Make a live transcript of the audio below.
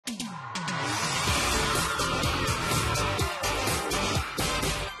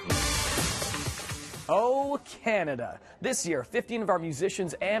Oh, Canada. This year, 15 of our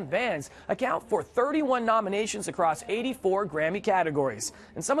musicians and bands account for 31 nominations across 84 Grammy categories.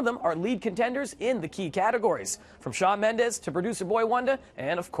 And some of them are lead contenders in the key categories. From Shawn Mendes to producer Boy Wonder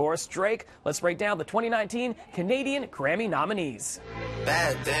and, of course, Drake, let's break down the 2019 Canadian Grammy nominees.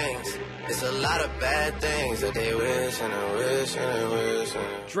 Bad things. It's a lot of bad things that they wish and they wish and they wish.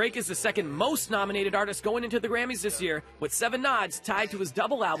 Drake is the second most nominated artist going into the Grammys this year, with 7 nods tied to his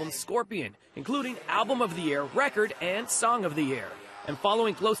double album Scorpion, including Album of the Year, Record, and Song of the Year. And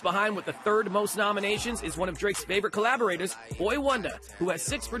following close behind with the third most nominations is one of Drake's favorite collaborators, Boy Wonder, who has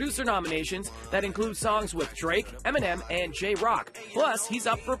 6 producer nominations that include songs with Drake, Eminem, and J-Rock. Plus, he's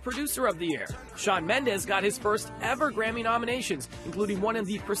up for Producer of the Year. Shawn Mendes got his first ever Grammy nominations, including one in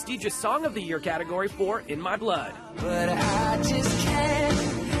the prestigious Song of the Year category for In My Blood. But I just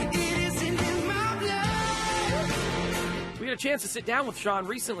can't. We had a chance to sit down with Shawn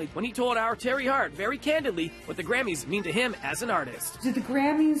recently when he told our Terry Hart very candidly what the Grammys mean to him as an artist. Do the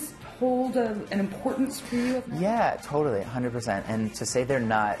Grammys hold an importance for you? Yeah, totally, 100%. And to say they're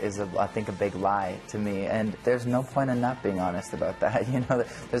not is, I think, a big lie to me. And there's no point in not being honest about that. You know,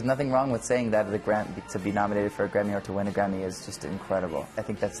 there's nothing wrong with saying that to be nominated for a Grammy or to win a Grammy is just incredible. I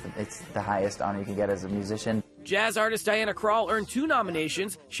think it's the highest honor you can get as a musician. Jazz artist Diana Krall earned 2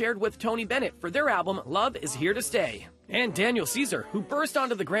 nominations, shared with Tony Bennett for their album Love Is Here to Stay. And Daniel Caesar, who burst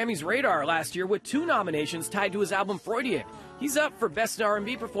onto the Grammys' radar last year with 2 nominations tied to his album Freudian. He's up for Best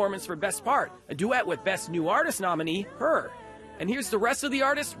R&B Performance for Best Part, a duet with Best New Artist nominee, Her. And here's the rest of the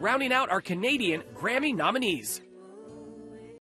artists rounding out our Canadian Grammy nominees.